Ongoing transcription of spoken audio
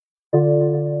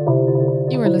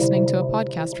listening to a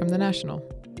podcast from The National.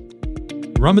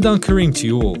 Ramadan Kareem to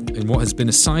you all in what has been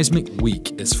a seismic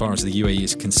week as far as the UAE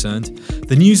is concerned.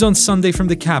 The news on Sunday from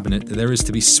the Cabinet that there is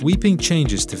to be sweeping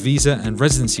changes to visa and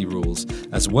residency rules,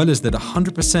 as well as that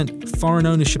 100% foreign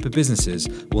ownership of businesses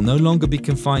will no longer be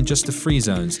confined just to free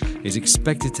zones, is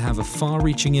expected to have a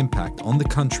far-reaching impact on the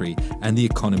country and the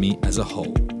economy as a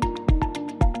whole.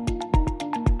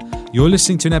 You're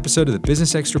listening to an episode of the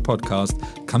Business Extra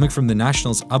podcast coming from the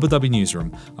National's Abu Dhabi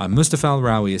newsroom. I'm Mustafa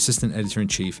Al-Rawi, Assistant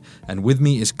Editor-in-Chief, and with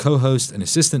me is co-host and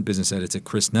Assistant Business Editor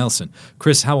Chris Nelson.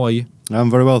 Chris, how are you? I'm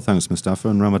very well, thanks, Mustafa,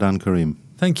 and Ramadan Kareem.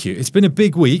 Thank you. It's been a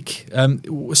big week,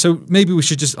 so maybe I'll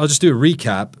just do a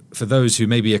recap for those who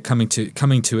maybe are coming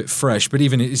to it fresh. But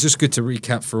even it's just good to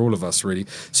recap for all of us, really.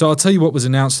 So I'll tell you what was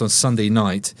announced on Sunday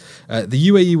night. The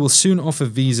UAE will soon offer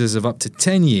visas of up to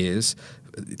 10 years.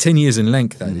 10 years in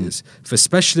length, that is, for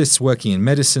specialists working in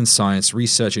medicine, science,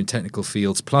 research and technical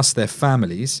fields, plus their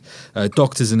families,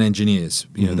 doctors and engineers.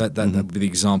 You know, that would be the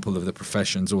example of the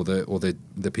professions or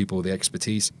the people with the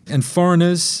expertise. And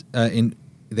foreigners,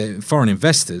 foreign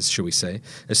investors, shall we say,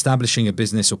 establishing a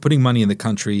business or putting money in the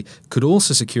country could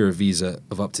also secure a visa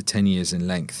of up to 10 years in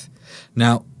length.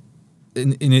 Now,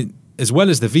 as well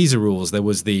as the visa rules, there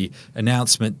was the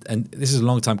announcement, and this is a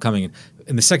long time coming.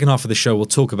 In the second half of the show, we'll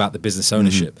talk about the business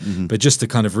ownership. But just to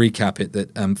kind of recap it,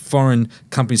 that foreign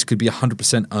companies could be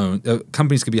 100% owned.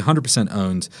 Companies could be 100%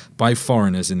 owned by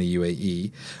foreigners in the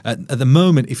UAE. At the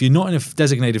moment, if you're not in a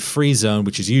designated free zone,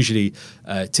 which is usually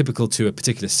typical to a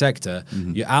particular sector,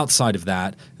 you're outside of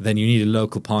that. Then you need a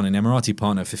local partner, an Emirati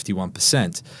partner,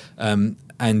 51%,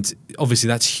 and obviously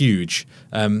that's huge.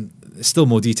 There's still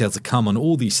more detail to come on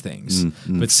all these things,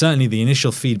 but certainly the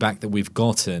initial feedback that we've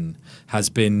gotten has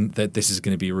been that this is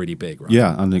going to be really big, right?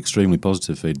 Yeah, and extremely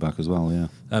positive feedback as well, yeah.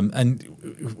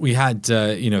 And we had,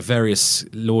 various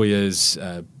lawyers,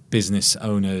 business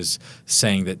owners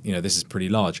saying that, this is pretty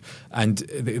large. And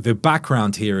the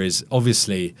background here is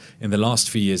obviously in the last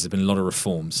few years there have been a lot of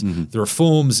reforms. The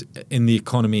reforms in the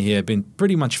economy here have been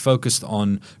pretty much focused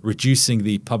on reducing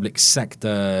the public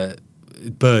sector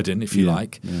burden, if you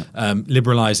like,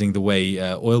 liberalizing the way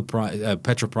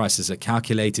petrol prices are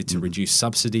calculated to reduce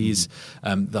subsidies.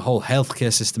 The whole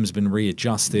healthcare system has been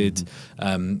readjusted.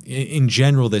 In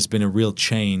general, there's been a real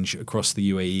change across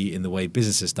the UAE in the way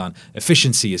business is done.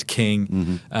 Efficiency is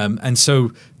king. And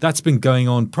so that's been going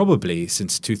on probably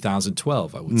since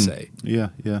 2012, I would say. Yeah.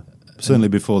 Certainly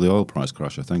before the oil price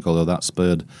crash, I think, although that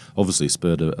obviously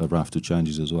spurred a raft of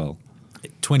changes as well.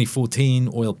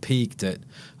 2014, oil peaked at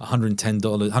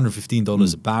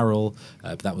 $115 a barrel.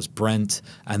 That was Brent.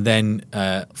 And then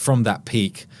from that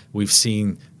peak, we've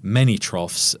seen many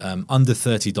troughs, under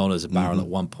 $30 a barrel at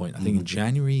one point. I think in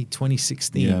January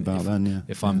 2016. Yeah, about then, yeah.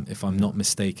 If I'm not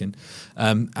mistaken.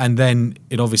 And then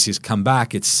it obviously has come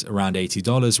back. It's around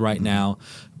 $80 right now.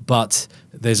 But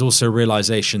there's also a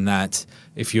realization that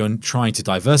if you're trying to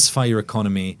diversify your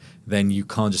economy, then you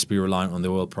can't just be reliant on the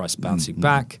oil price bouncing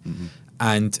back.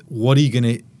 And what are you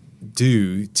going to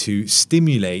do to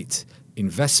stimulate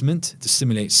investment, to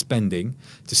stimulate spending,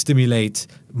 to stimulate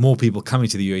more people coming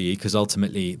to the UAE? Because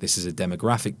ultimately this is a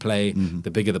demographic play.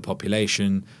 The bigger the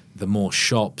population, the more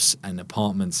shops and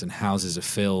apartments and houses are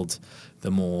filled, the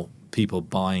more people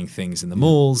buying things in the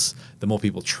malls, the more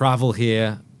people travel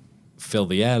here, fill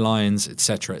the airlines,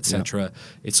 etc., etc.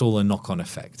 It's all a knock-on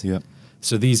effect.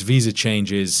 So these visa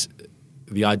changes,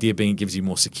 the idea being it gives you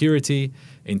more security,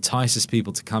 entices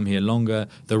people to come here longer,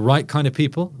 the right kind of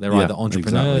people. They're either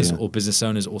entrepreneurs or business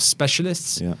owners or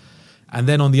specialists. And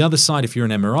then on the other side, if you're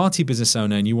an Emirati business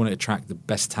owner and you want to attract the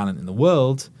best talent in the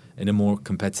world in a more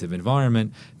competitive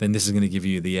environment, then this is going to give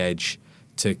you the edge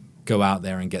to go out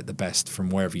there and get the best from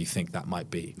wherever you think that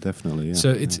might be. Definitely, yeah.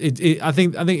 So I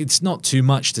think it's not too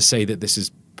much to say that this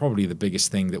is probably the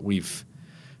biggest thing that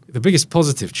the biggest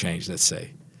positive change, let's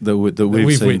say, that we've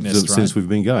seen witnessed, since we've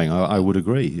been going. I would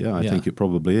agree. Yeah, I think it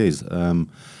probably is.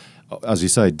 As you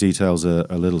say, details are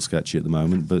a little sketchy at the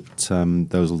moment, but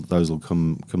those will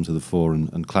come to the fore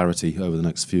and clarity over the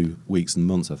next few weeks and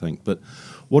months, I think. But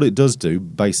what it does do,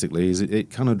 basically, is it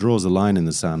kind of draws a line in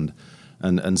the sand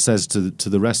and says to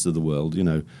the rest of the world,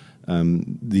 the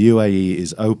UAE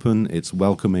is open, it's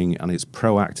welcoming, and it's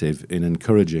proactive in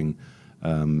encouraging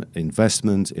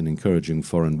investment, in encouraging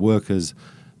foreign workers,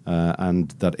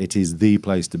 and that it is the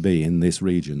place to be in this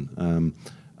region.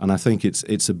 And I think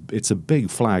it's a big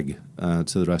flag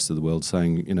to the rest of the world,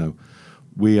 saying,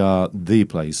 we are the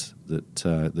place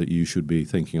that you should be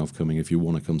thinking of coming if you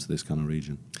want to come to this kind of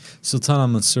region. Sultan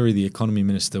al-Mansouri, the economy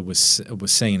minister, was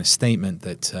saying in a statement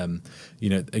that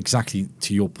exactly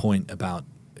to your point about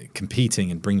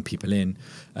competing and bringing people in,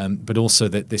 but also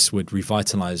that this would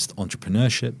revitalize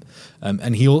entrepreneurship.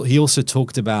 And he also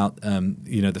talked about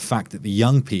the fact that the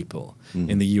young people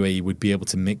in the UAE would be able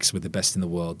to mix with the best in the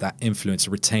world, that influence,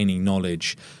 retaining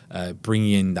knowledge,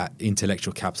 bringing in that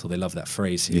intellectual capital. They love that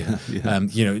phrase here.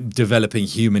 Developing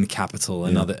human capital,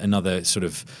 another sort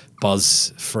of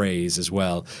buzz phrase as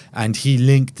well. And he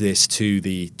linked this to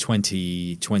the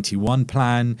 2021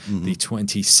 plan, the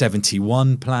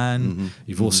 2071 plan.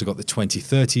 You've also got the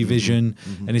 2030 vision,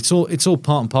 and it's all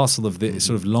part and parcel of the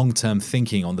sort of long-term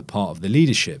thinking on the part of the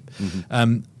leadership.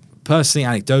 Personally,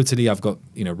 anecdotally, I've got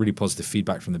really positive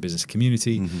feedback from the business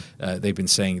community. They've been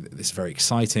saying that this is very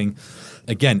exciting.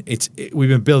 Again, we've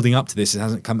been building up to this. It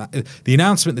hasn't come out. The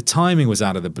announcement, the timing was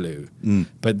out of the blue,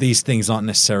 but these things aren't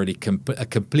necessarily a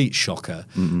complete shocker.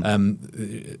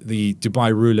 The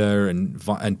Dubai ruler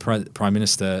and Prime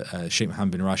Minister Sheikh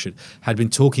Mohammed bin Rashid had been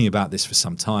talking about this for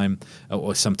some time,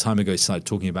 or some time ago. He started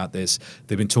talking about this.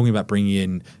 They've been talking about bringing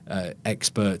in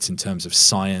experts in terms of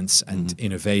science and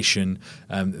innovation.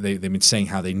 They've been saying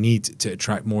how they need to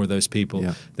attract more of those people.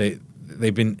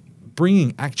 They've been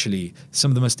bringing actually some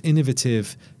of the most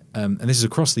innovative, and this is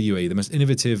across the UAE, the most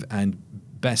innovative and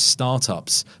best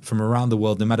startups from around the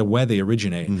world, no matter where they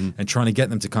originate, and trying to get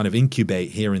them to kind of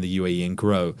incubate here in the UAE and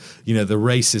grow. The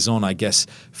race is on, I guess,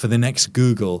 for the next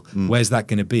Google. Where's that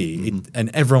going to be? And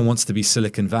everyone wants to be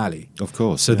Silicon Valley, of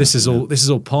course. So this is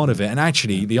all part of it. And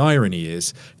actually, the irony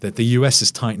is that the US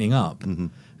is tightening up.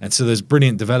 And so those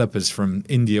brilliant developers from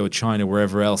India or China,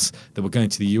 wherever else, that were going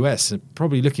to the US are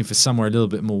probably looking for somewhere a little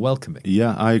bit more welcoming.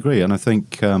 Yeah, I agree. And I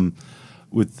think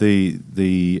with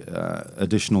the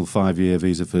additional 5-year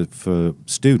visa for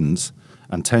students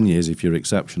and 10 years if you're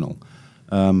exceptional,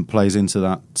 plays into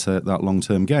that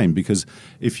long-term game. Because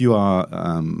if you are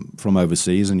from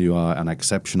overseas and you are an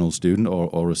exceptional student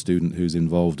or a student who's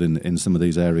involved in some of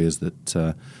these areas that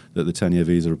the 10-year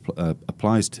visa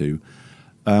applies to,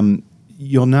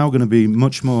 you're now going to be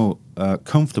much more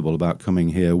comfortable about coming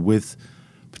here,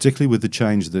 particularly with the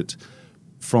change that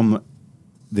from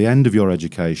the end of your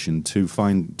education to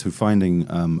finding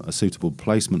a suitable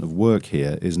placement of work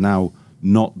here is now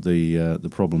not the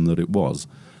problem that it was,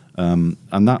 and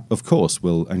that of course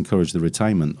will encourage the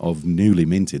retainment of newly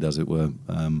minted, as it were,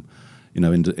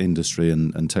 industry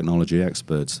and technology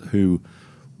experts who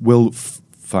will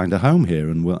find a home here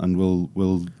and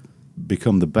will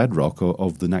become the bedrock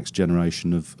of the next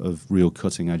generation of real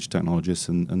cutting-edge technologists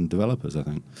and developers, I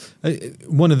think.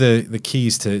 One of the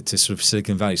keys to sort of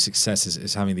Silicon Valley success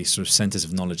is having these sort of centers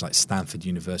of knowledge like Stanford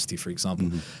University, for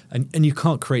example. And you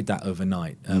can't create that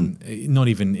overnight, not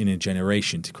even in a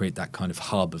generation, to create that kind of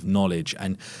hub of knowledge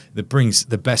and that brings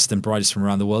the best and brightest from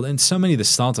around the world. And so many of the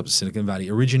startups in Silicon Valley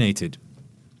originated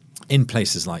in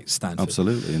places like Stanford.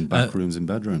 Absolutely, in back rooms and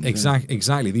bedrooms.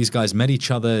 Exactly. These guys met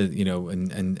each other,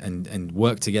 and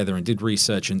worked together and did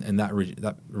research, and that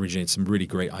originated some really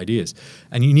great ideas.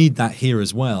 And you need that here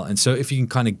as well. And so if you can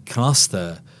kind of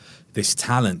cluster this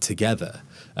talent together,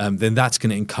 then that's going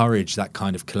to encourage that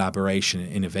kind of collaboration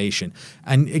and innovation.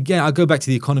 And again, I'll go back to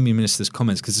the economy minister's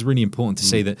comments, because it's really important to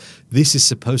say that this is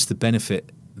supposed to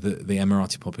benefit the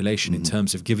Emirati population in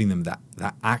terms of giving them that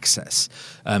access.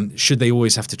 Should they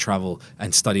always have to travel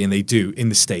and study, and they do in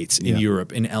the States, in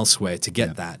Europe, in elsewhere to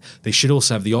get that, they should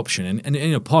also have the option.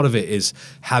 And part of it is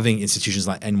having institutions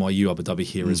like NYU, Abu Dhabi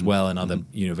here as well, and other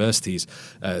universities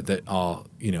that are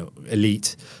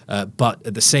elite. But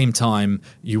at the same time,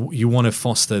 you want to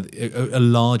foster a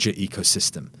larger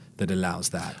ecosystem that allows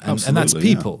that. And that's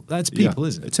people. That's people,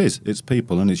 isn't it? It is. It's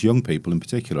people, and it's young people in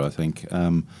particular, I think.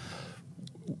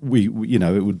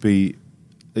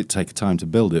 It'd take time to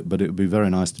build it, but it would be very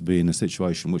nice to be in a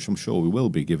situation, which I'm sure we will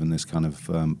be, given this kind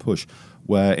of push,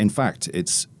 where in fact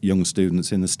it's young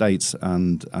students in the States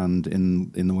and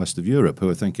in the west of Europe who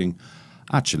are thinking,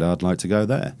 actually, I'd like to go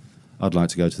there. I'd like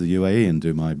to go to the UAE and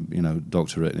do my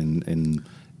doctorate in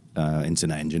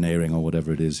internet engineering or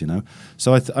whatever it is.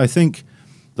 So I think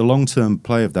the long-term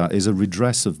play of that is a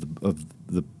redress of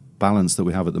the balance that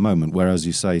we have at the moment, where, as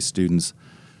you say, students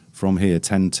from here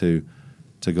tend to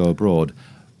go abroad.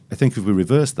 I think if we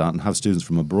reverse that and have students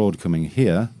from abroad coming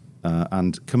here,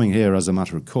 and coming here as a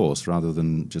matter of course rather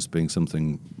than just being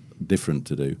something different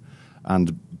to do,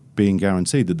 and being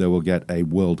guaranteed that they will get a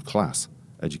world-class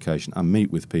education and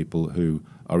meet with people who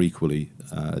are equally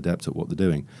adept at what they're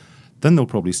doing, then they'll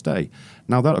probably stay.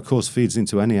 Now that, of course, feeds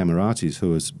into any Emiratis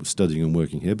who are studying and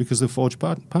working here, because they'll forge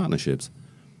partnerships.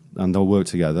 And they'll work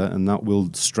together, and that will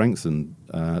strengthen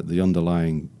the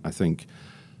underlying, I think,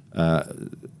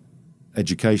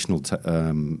 educational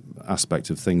aspect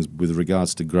of things with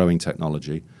regards to growing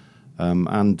technology.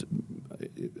 And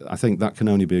I think that can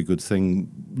only be a good thing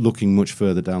looking much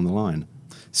further down the line.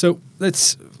 So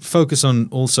let's focus on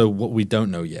also what we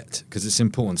don't know yet, because it's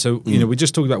important. So, we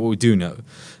just talked about what we do know.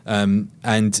 And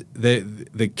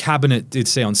the cabinet did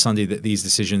say on Sunday that these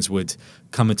decisions would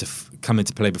come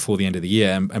into play before the end of the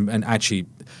year, and actually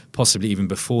possibly even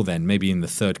before then, maybe in the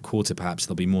third quarter perhaps,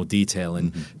 there'll be more detail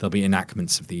and there'll be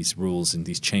enactments of these rules and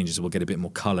these changes. We'll get a bit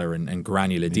more colour and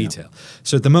granular detail.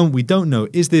 So at the moment we don't know,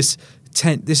 is this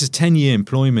 10-year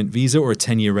employment visa or a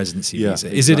 10-year residency visa?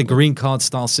 Exactly. Is it a green card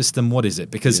style system? What is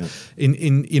it? Because in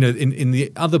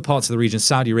the other parts of the region,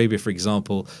 Saudi Arabia, for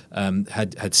example,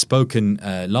 had spoken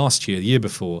last year, the year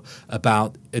before,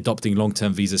 about adopting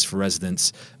long-term visas for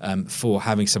residents, for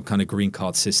having some kind of green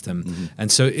card system. And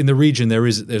so in the region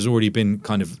there's already been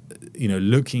kind of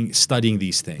studying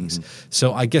these things.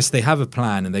 So I guess they have a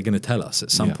plan and they're going to tell us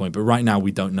at some point. But right now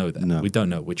we don't know that. No. We don't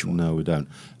know which one. No, we don't.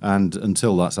 And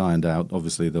until that's ironed out,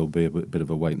 obviously there'll be a bit of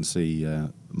a wait and see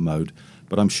mode.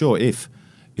 But I'm sure if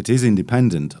it is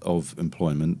independent of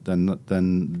employment,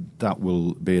 then that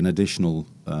will be an additional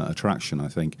attraction, I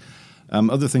think.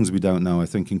 Other things we don't know, I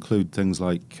think, include things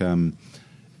like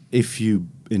if you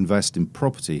invest in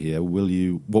property here,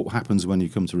 what happens when you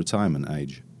come to retirement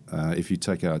age? If you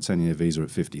take out a 10-year visa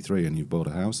at 53 and you've bought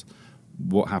a house,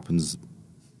 what happens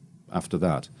after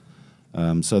that?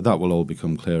 So that will all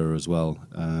become clearer as well.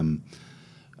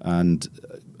 And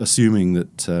assuming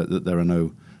that there are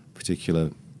no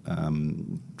particular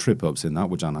trip-ups in that,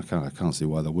 which I can't see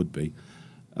why there would be,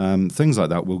 things like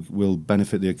that will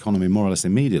benefit the economy more or less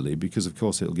immediately, because of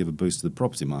course it'll give a boost to the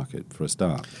property market for a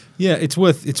start. Yeah, it's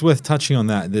worth touching on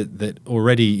that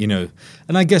already,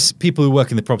 and I guess people who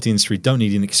work in the property industry don't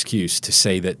need an excuse to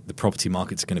say that the property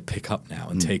market's going to pick up now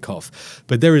and take off.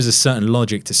 But there is a certain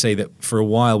logic to say that for a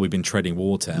while we've been treading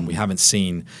water and we haven't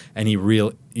seen any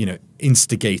real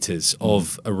instigators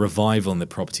of a revival in the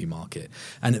property market.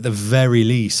 And at the very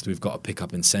least, we've got a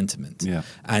pickup in sentiment. Yeah.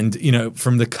 And,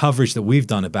 from the coverage that we've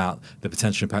done about the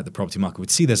potential impact of the property market,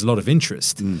 we'd see there's a lot of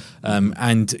interest.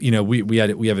 And, we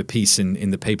have a piece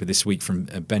in the paper this week from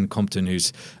Ben Compton,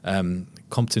 who's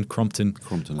Crompton,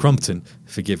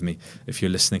 forgive me if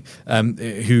you're listening,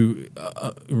 who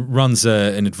runs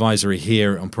an advisory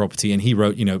here on property, and he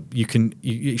wrote,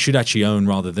 you should actually own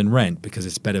rather than rent because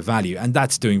it's better value, and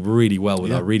that's doing really well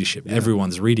with our readership. Yeah.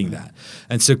 Everyone's reading that,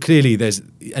 and so clearly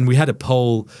we had a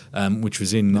poll which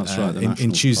was in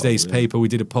Tuesday's paper. We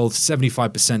did a poll.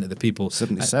 75% of the people,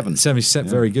 77,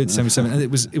 very good, 77, and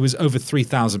it was over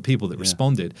 3,000 people that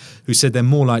responded who said they're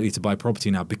more likely to buy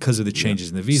property now because of the changes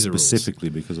in the visa rules. Specifically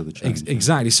because of the change.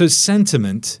 Exactly. So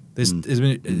sentiment, there's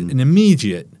been an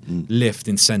immediate lift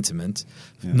in sentiment,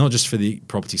 not just for the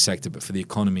property sector, but for the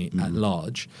economy at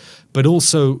large. But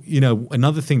also,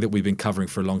 another thing that we've been covering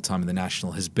for a long time in the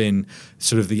National has been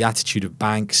sort of the attitude of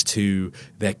banks to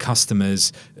their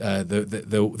customers,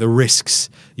 the risks,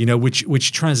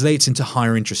 which translates into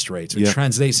higher interest rates, which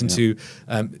translates into,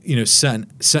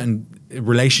 certain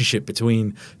relationship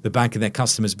between the bank and their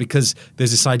customers, because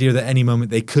there's this idea that at any moment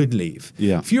they could leave.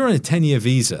 Yeah. If you're on a 10-year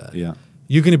visa,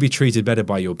 you're going to be treated better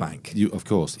by your bank. Of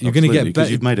course. You're going to get because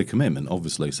you've made a commitment,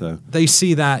 obviously. So they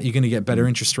see that you're going to get better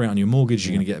interest rate on your mortgage.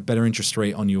 You're going to get better interest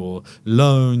rate on your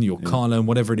loan, your car loan,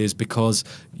 whatever it is, because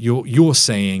you're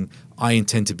saying, I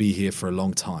intend to be here for a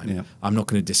long time. Yeah. I'm not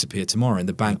going to disappear tomorrow, and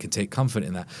the bank can take comfort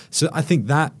in that. So I think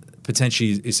that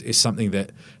potentially is something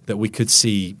that we could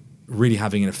see really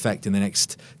having an effect in the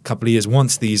next couple of years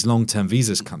once these long-term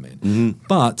visas come in.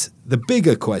 But the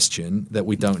bigger question that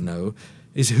we don't know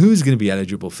is who's going to be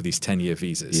eligible for these 10-year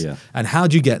visas, and how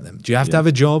do you get them? Do you have to have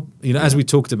a job? As we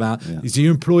talked about, do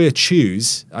your employer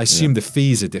choose? I assume the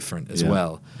fees are different as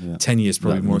well. 10 years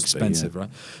probably more expensive, right?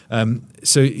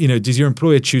 So does your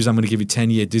employer choose? I'm going to give you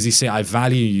 10-year. Does he say I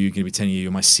value you? You're going to be 10-year.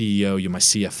 You're my CEO. You're my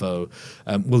CFO.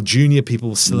 Will junior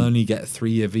people still only get a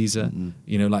 3-year visa?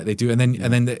 Like they do, and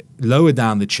then lower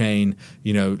down the chain,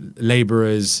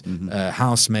 laborers,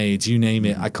 housemaids, you name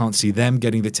it. I can't see them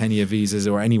getting the 10-year visas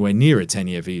or anywhere near a 10-year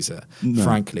visa.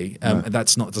 Frankly,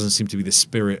 doesn't seem to be the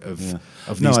spirit of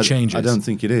these changes. I don't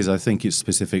think it is. I think it's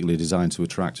specifically designed to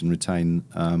attract and retain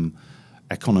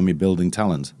economy building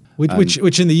talent.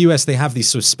 Which in the US they have these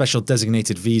sort of special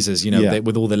designated visas,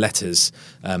 with all the letters.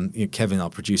 Kevin, our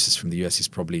producers from the US, he's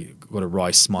probably got a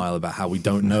wry smile about how we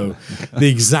don't know the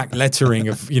exact lettering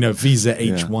of visa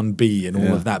H-1B and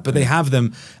all of that, but they have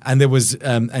them. And there was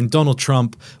and Donald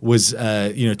Trump was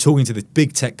talking to the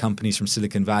big tech companies from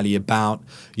Silicon Valley about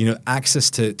access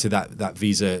to that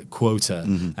visa quota,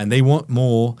 and they want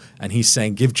more. And he's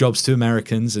saying give jobs to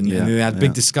Americans, and they had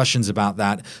big discussions about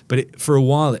that. But for a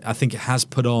while, I think it has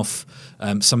put on off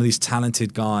some of these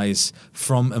talented guys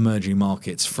from emerging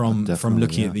markets from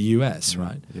looking at the US,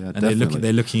 right? Yeah, and definitely.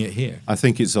 they're looking at here. I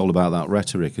think it's all about that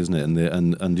rhetoric, isn't it?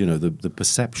 And you know, the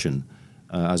perception,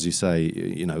 as you say,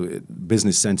 you know,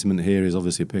 business sentiment here is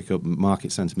obviously a pickup,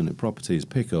 market sentiment in property is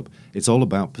pickup. It's all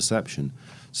about perception.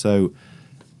 So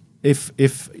if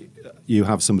you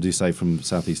have somebody, say, from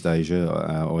Southeast Asia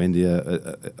or India,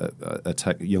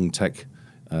 a young tech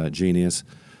genius,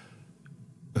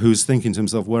 who's thinking to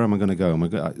himself, where am I going to go?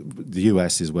 The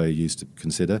US is where you used to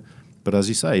consider. But as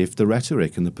you say, if the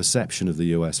rhetoric and the perception of the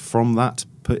US from that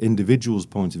individual's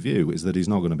point of view is that he's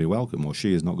not going to be welcome or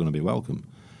she is not going to be welcome,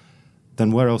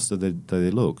 then where else do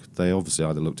they look? They obviously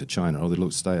either look to China or they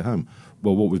look to stay at home.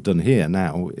 Well, what we've done here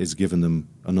now is given them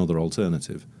another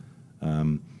alternative,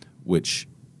 which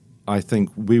I think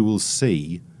we will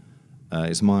see.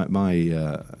 It's my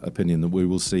opinion that we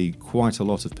will see quite a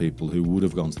lot of people who would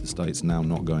have gone to the States now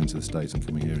not going to the States and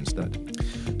coming here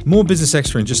instead. More Business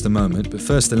Extra in just a moment, but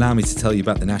first allow me to tell you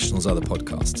about the National's other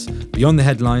podcasts. Beyond the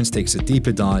Headlines takes a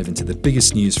deeper dive into the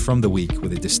biggest news from the week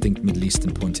with a distinct Middle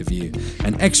Eastern point of view.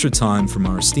 And Extra Time from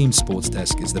our esteemed sports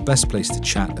desk is the best place to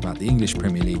chat about the English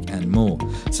Premier League and more.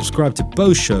 Subscribe to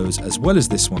both shows as well as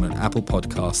this one on Apple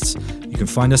Podcasts. You can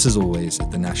find us as always at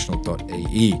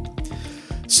thenational.ae.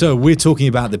 So we're talking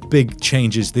about the big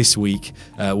changes this week.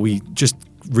 We just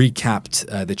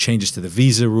recapped the changes to the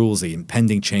visa rules, the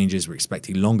impending changes. We're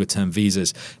expecting longer-term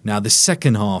visas. Now, the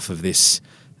second half of this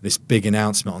big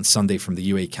announcement on Sunday from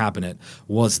the UAE cabinet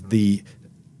was the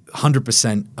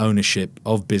 100% ownership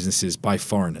of businesses by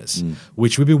foreigners,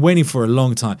 which we've been waiting for a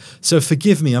long time. So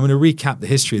forgive me, I'm going to recap the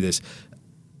history of this.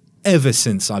 Ever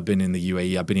since I've been in the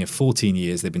UAE, I've been here 14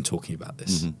 years, they've been talking about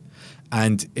this. Mm-hmm.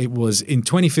 And it was in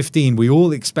 2015, we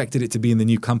all expected it to be in the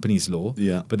new companies law,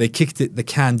 but they kicked the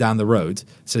can down the road,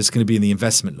 so it's going to be in the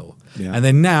investment law. Yeah. And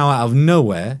then now, out of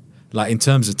nowhere, like in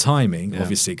terms of timing,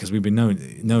 obviously, because we've been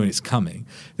knowing it's coming,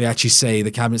 they actually say,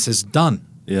 the cabinet says, done.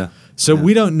 Yeah. So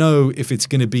we don't know if it's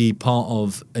going to be part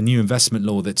of a new investment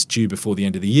law that's due before the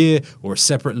end of the year, or a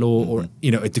separate law, or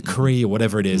a decree, or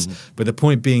whatever it is. But the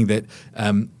point being that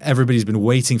everybody's been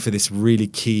waiting for this really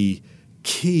key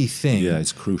thing. Yeah,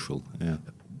 it's crucial. Yeah.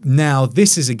 Now,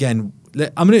 this is, again,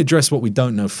 I'm going to address what we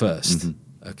don't know first,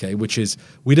 okay, which is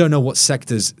we don't know what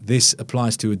sectors this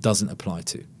applies to or doesn't apply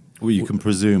to. Well, you can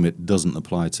presume it doesn't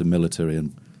apply to military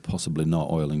and possibly not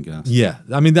oil and gas. Yeah.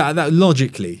 I mean, that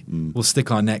logically, we'll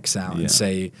stick our necks out and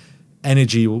say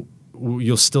energy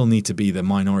you'll still need to be the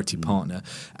minority partner.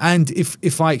 And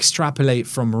if I extrapolate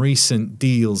from recent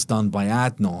deals done by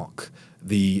ADNOC,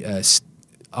 the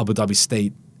Abu Dhabi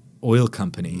State Oil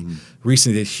Company,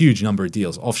 recently did a huge number of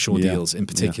deals, offshore deals in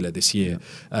particular this year,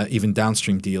 even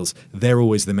downstream deals. They're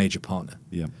always the major partner.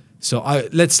 Yeah. So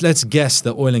let's guess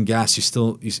that oil and gas you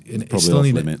still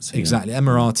need limits. Exactly.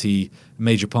 Emirati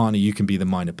major partner, you can be the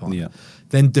minor partner. Yeah.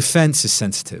 Then defense is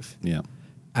sensitive. Yeah.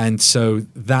 And so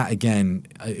that again,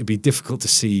 it'd be difficult to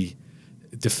see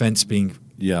defense being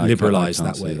liberalized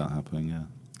that way. See that happening. Yeah.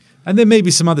 And there may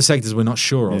be some other sectors we're not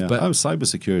sure of. Yeah. But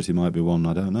cybersecurity might be one.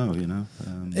 I don't know.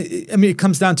 I mean, it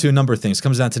comes down to a number of things. It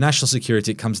comes down to national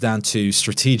security. It comes down to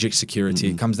strategic security.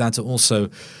 It comes down to also,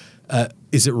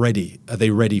 is it ready? Are they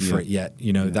ready for it yet?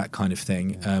 That kind of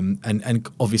thing. And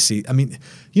obviously, I mean,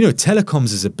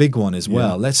 telecoms is a big one as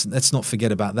well. Let's not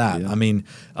forget about that. I mean,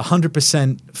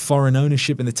 100% foreign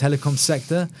ownership in the telecom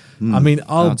sector. I mean,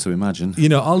 hard to imagine.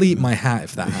 I'll eat my hat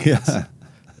if that happens.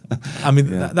 I mean,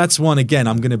 that's one. Again,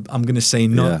 I'm gonna say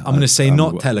not. I'm gonna say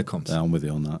not telecoms. I'm with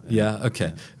you on that. Yeah.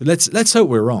 Okay. Let's hope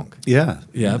we're wrong. Yeah.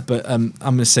 Yeah. But I'm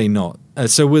gonna say not.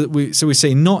 So we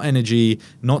say not energy,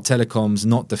 not telecoms,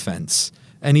 not defense.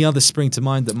 Any other spring to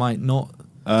mind that might not?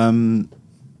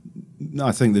 No,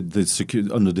 I think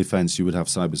that under defence you would have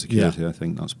cybersecurity. Yeah. I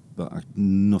think but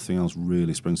nothing else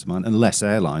really springs to mind, unless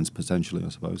airlines potentially, I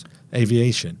suppose.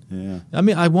 Aviation. Yeah. I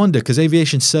mean, I wonder because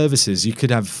aviation services, you could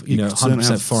have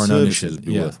 100% foreign ownership.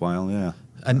 Be worthwhile. Yeah.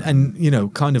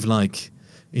 And kind of like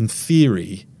in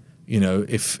theory,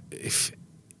 if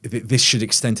this should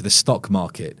extend to the stock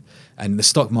market, and the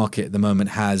stock market at the moment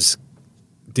has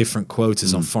different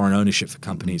quotas on foreign ownership for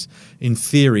companies. In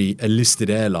theory, a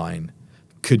listed airline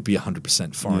could be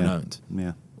 100% foreign owned.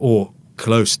 Yeah. Or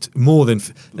close to more than,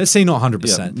 let's say not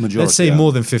 100%. Majority, let's say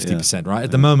more than 50%, right? At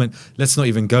the moment, let's not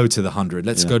even go to the 100.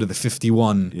 Let's go to the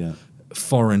 51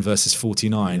 foreign versus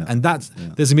 49. Yeah. And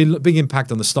there's a big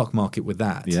impact on the stock market with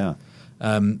that. Yeah.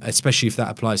 Especially if that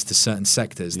applies to certain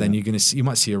sectors, then you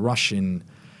might see a rush in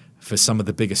for some of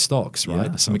the bigger stocks,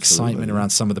 right? Yeah, some excitement around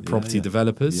some of the property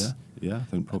developers. Yeah, I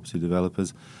think property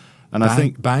developers. And I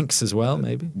think banks as well,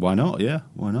 maybe. Why not? Yeah,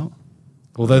 why not?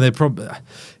 Although they're probably,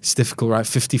 it's difficult, right?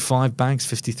 55 banks,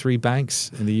 53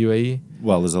 banks in the UAE.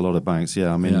 Well, there's a lot of banks,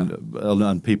 yeah. I mean,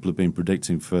 and people have been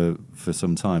predicting for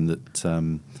some time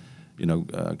that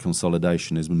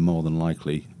consolidation is more than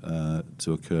likely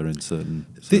to occur in certain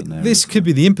areas. This could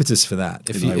be the impetus for that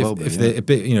if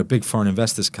the big foreign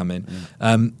investors come in,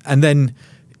 and then.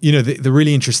 The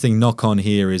really interesting knock on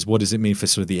here is what does it mean for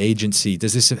sort of the agency?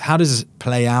 How does this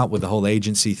play out with the whole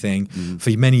agency thing? Mm-hmm.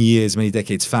 For many years, many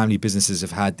decades, family businesses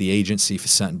have had the agency for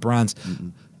certain brands. Mm-hmm.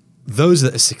 Those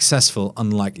that are successful,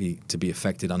 unlikely to be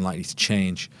affected, unlikely to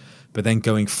change. But then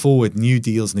going forward, new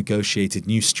deals negotiated,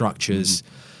 new structures.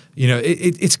 Mm-hmm.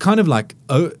 It's kind of like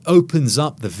opens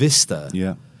up the vista.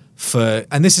 Yeah.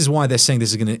 And this is why they're saying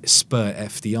this is going to spur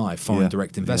FDI, foreign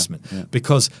direct investment,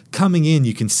 because coming in,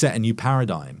 you can set a new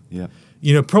paradigm. Yeah.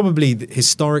 Probably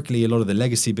historically, a lot of the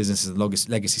legacy businesses,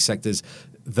 legacy sectors,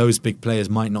 those big players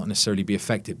might not necessarily be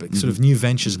affected, but sort of new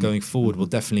ventures going forward will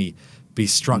definitely be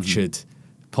structured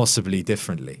possibly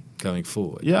differently going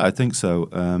forward. Yeah, I think so.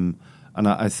 And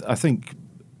I think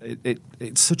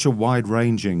it's such a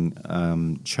wide-ranging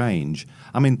change.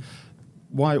 I mean,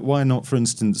 why not, for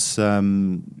instance,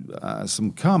 some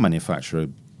car manufacturer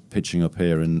pitching up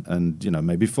here, and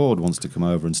maybe Ford wants to come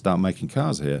over and start making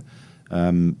cars here.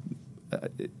 It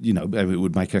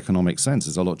would make economic sense.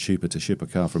 It's a lot cheaper to ship a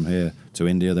car from here to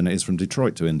India than it is from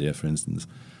Detroit to India, for instance.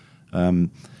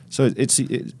 So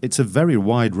it's a very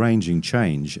wide-ranging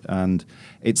change, and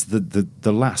it's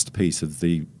the last piece of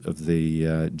the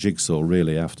jigsaw,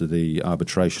 really, after the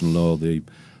arbitration law, the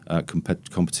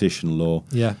competition law,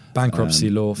 bankruptcy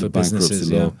law for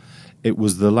businesses. Law. It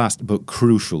was the last but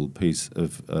crucial piece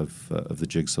of the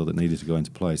jigsaw that needed to go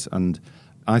into place, and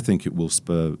I think it will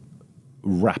spur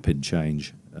rapid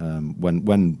change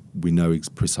when we know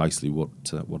precisely what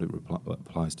it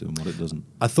applies to and what it doesn't.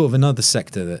 I thought of another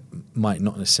sector that might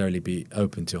not necessarily be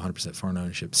open to 100% foreign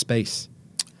ownership: space.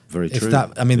 Very true.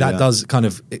 That does kind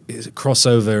of cross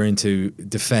over into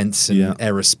defense and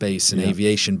aerospace and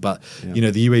aviation, but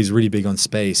the UAE is really big on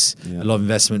space. A lot of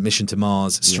investment, mission to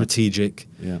Mars, strategic,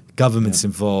 governments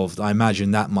involved. I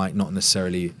imagine that might not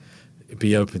necessarily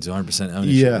be open to 100%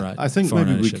 ownership. Right? I think foreign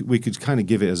maybe ownership. we could kind of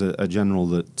give it as a general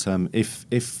that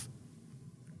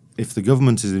if the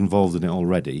government is involved in it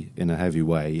already in a heavy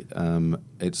way,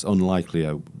 it's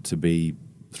unlikely to be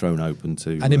thrown open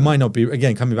to, and it might not be,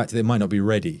 again coming back to it might not be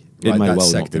ready. Right? It may that well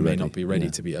sector not be may ready. not be ready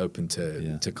to be open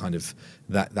to kind of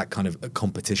that kind of a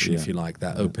competition, if you like,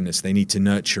 that openness. They need to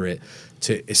nurture it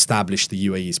to establish the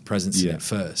UAE's presence in it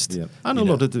first. And a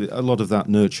lot of that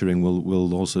nurturing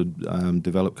will also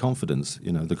develop confidence.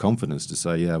 The confidence to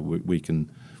say, we can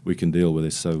deal with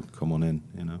this. So come on in.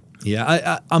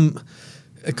 I'm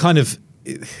kind of.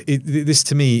 This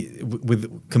to me,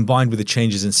 combined with the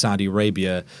changes in Saudi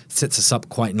Arabia, sets us up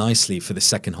quite nicely for the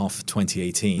second half of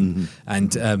 2018.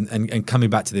 And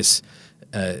coming back to this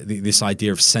this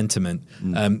idea of sentiment,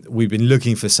 we've been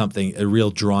looking for a real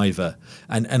driver,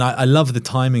 and I love the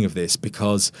timing of this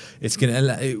because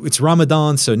it's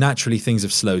Ramadan, so naturally things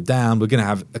have slowed down. We're going to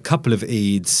have a couple of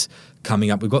Eids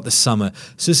coming up. We've got the summer,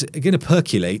 so it's going to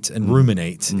percolate and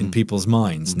ruminate in people's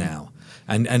minds now.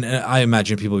 And I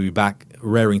imagine people will be back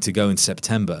raring to go in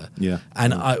September.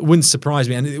 And it wouldn't surprise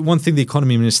me. And one thing the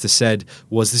economy minister said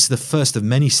was this is the first of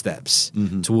many steps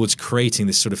towards creating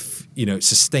this sort of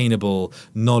sustainable,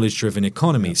 knowledge-driven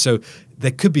economy. So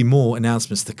there could be more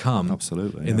announcements to come.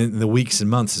 Absolutely. In the weeks and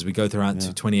months as we go throughout to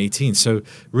 2018. So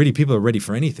really, people are ready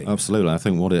for anything. Absolutely. I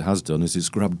think what it has done is it's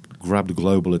grabbed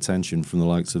global attention from the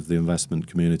likes of the investment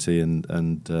community and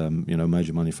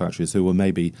major manufacturers who were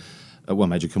maybe.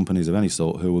 Major companies of any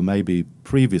sort who were maybe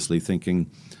previously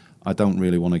thinking, I don't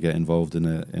really want to get involved in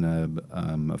a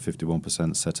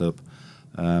 51% setup,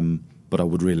 but I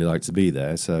would really like to be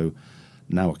there. So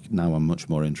now I'm much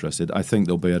more interested. I think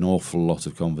there'll be an awful lot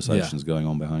of conversations going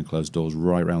on behind closed doors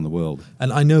right around the world.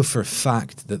 And I know for a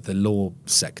fact that the law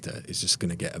sector is just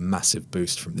going to get a massive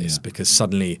boost from this because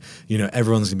suddenly,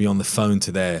 everyone's going to be on the phone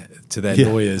to their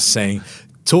lawyers saying,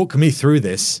 talk me through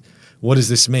this. What does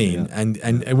this mean? And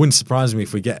it wouldn't surprise me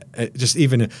if we get just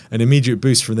even an immediate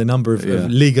boost from the number of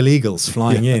legal eagles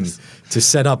flying in to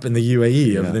set up in the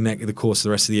UAE over the course of the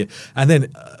rest of the year. And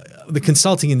then the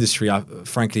consulting industry,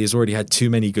 frankly, has already had too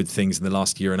many good things in the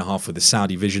last year and a half with the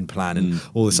Saudi Vision Plan and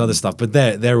all this other stuff. But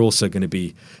they're also going to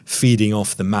be feeding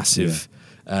off the massive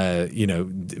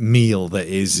meal that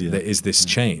is this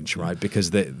change, right?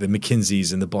 Because the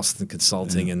McKinseys and the Boston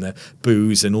Consulting and the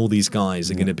Booz and all these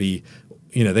guys are going to be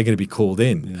they're going to be called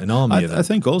in, an army of them. I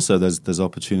think also there's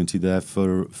opportunity there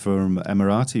for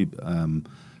Emirati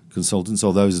consultants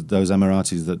or those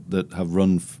Emiratis that have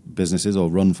run businesses or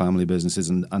run family businesses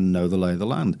and know the lay of the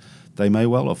land. They may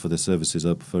well offer their services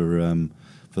up for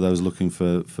those looking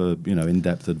for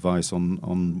in-depth advice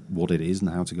on what it is and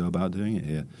how to go about doing it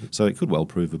here. So it could well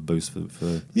prove a boost for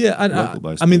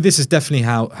local-based. I mean, this is definitely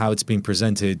how it's been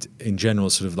presented in general,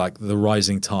 sort of like the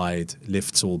rising tide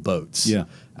lifts all boats. Yeah.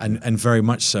 And very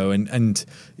much so. And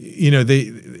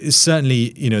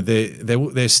certainly,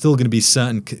 there's still going to be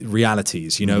certain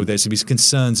realities. There's going to be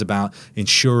concerns about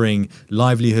ensuring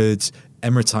livelihoods,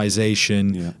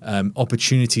 Emiratization,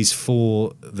 opportunities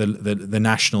for the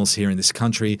nationals here in this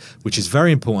country, which is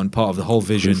very important part of the whole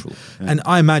vision. Crucial, yeah. And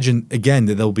I imagine, again,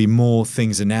 that there'll be more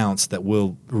things announced that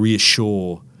will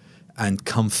reassure and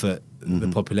comfort the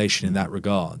population in that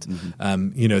regard.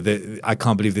 I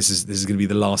can't believe this is going to be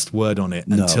the last word on it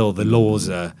until the laws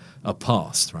are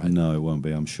passed, right? No, it won't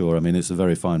be, I'm sure. I mean, it's a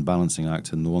very fine balancing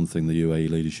act, and the one thing the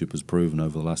UAE leadership has proven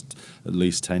over the last at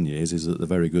least 10 years is that they're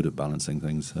very good at balancing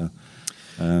things. So,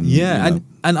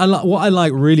 what I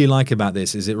really like about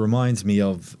this is it reminds me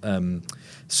of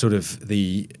sort of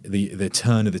the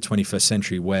turn of the 21st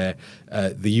century, where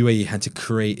the UAE had to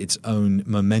create its own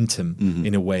momentum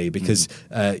in a way, because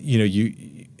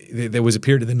there was a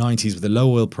period of the 90s with a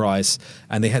low oil price,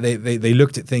 and they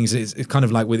looked at things. It's kind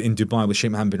of like in Dubai with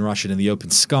Sheikh Mohammed bin Rashid and the open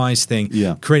skies thing,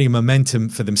 creating a momentum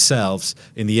for themselves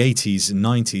in the 80s and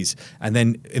 90s, and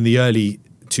then in the early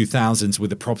 2000s with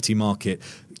the property market,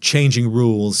 changing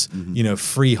rules,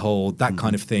 freehold, that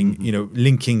kind of thing,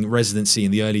 linking residency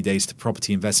in the early days to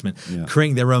property investment,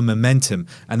 creating their own momentum.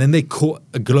 And then they caught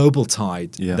a global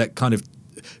tide that kind of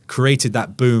created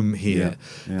that boom here.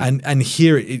 And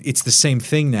here it's the same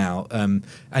thing now. And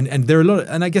there are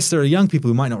and I guess there are young people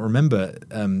who might not remember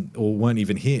or weren't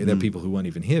even here. There are people who weren't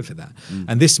even here for that.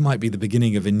 And this might be the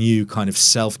beginning of a new kind of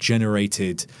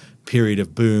self-generated period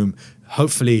of boom,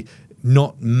 hopefully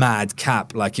not mad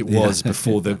cap like it was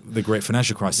before the great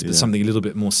financial crisis, but something a little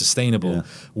bit more sustainable,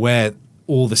 where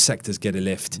all the sectors get a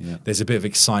lift. There's a bit of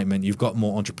excitement. You've got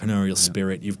more entrepreneurial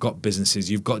spirit. You've got businesses.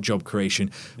 You've got job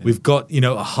creation. We've got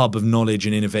a hub of knowledge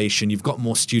and innovation. You've got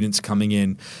more students coming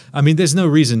in. I mean, there's no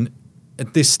reason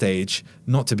at this stage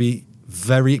not to be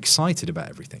very excited about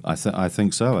everything. I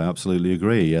think so. I absolutely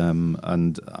agree.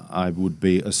 And I would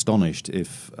be astonished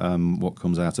if what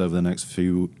comes out over the next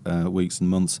few weeks and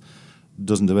months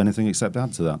doesn't do anything except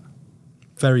add to that.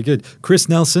 Very good. Chris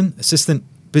Nelson, Assistant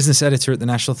Business Editor at The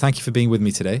National, thank you for being with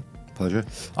me today. Pleasure.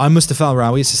 I'm Mustafa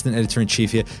Al-Rawi, Assistant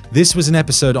Editor-in-Chief here. This was an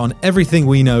episode on everything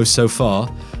we know so far,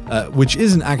 which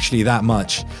isn't actually that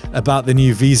much, about the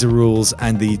new visa rules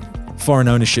and the foreign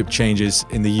ownership changes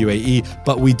in the UAE.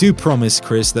 But we do promise,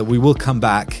 Chris, that we will come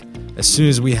back as soon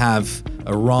as we have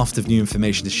a raft of new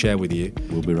information to share with you.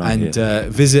 We'll be right here.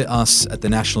 And visit us at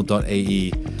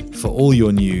thenational.ae for all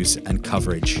your news and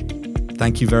coverage.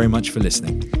 Thank you very much for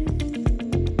listening.